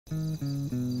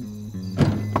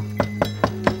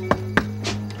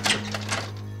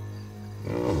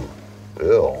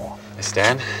Bill. Hey,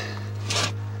 Stan.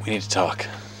 We need to talk.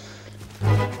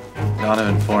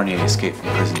 Donovan Fournier escaped from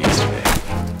prison yesterday.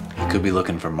 He could be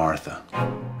looking for Martha.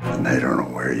 And they don't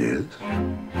know where he is?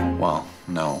 Well,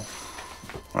 no.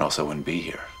 Or else I wouldn't be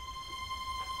here.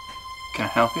 Can I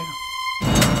help you?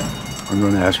 I'm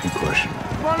going to ask you a question.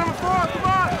 Come on, number 4, come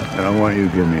on! And I want you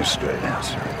to give me a straight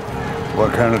answer.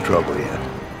 What kind of trouble are you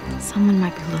in? Someone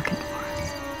might be looking for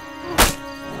us.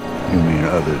 You mean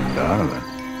other than Donovan?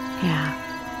 Yeah.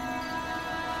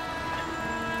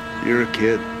 You're a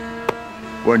kid.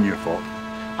 Wasn't your fault.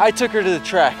 I took her to the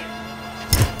track.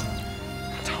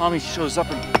 Tommy shows up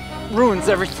and ruins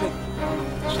everything.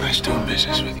 It's nice doing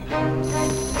business with you.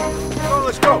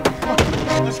 Let's go!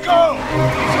 Let's go!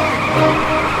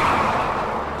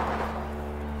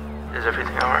 Is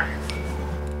everything all right?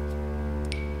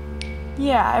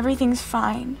 Yeah, everything's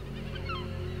fine.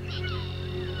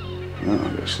 Well, I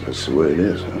guess that's the way it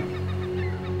is, huh?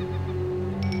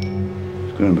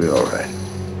 It's gonna be all right.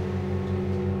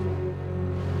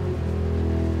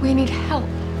 We need help.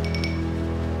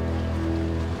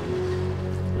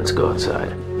 Let's go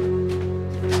outside.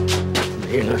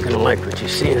 You're not gonna like what you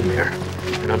see in there.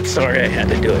 And I'm sorry I had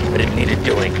to do it, but it needed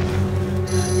doing.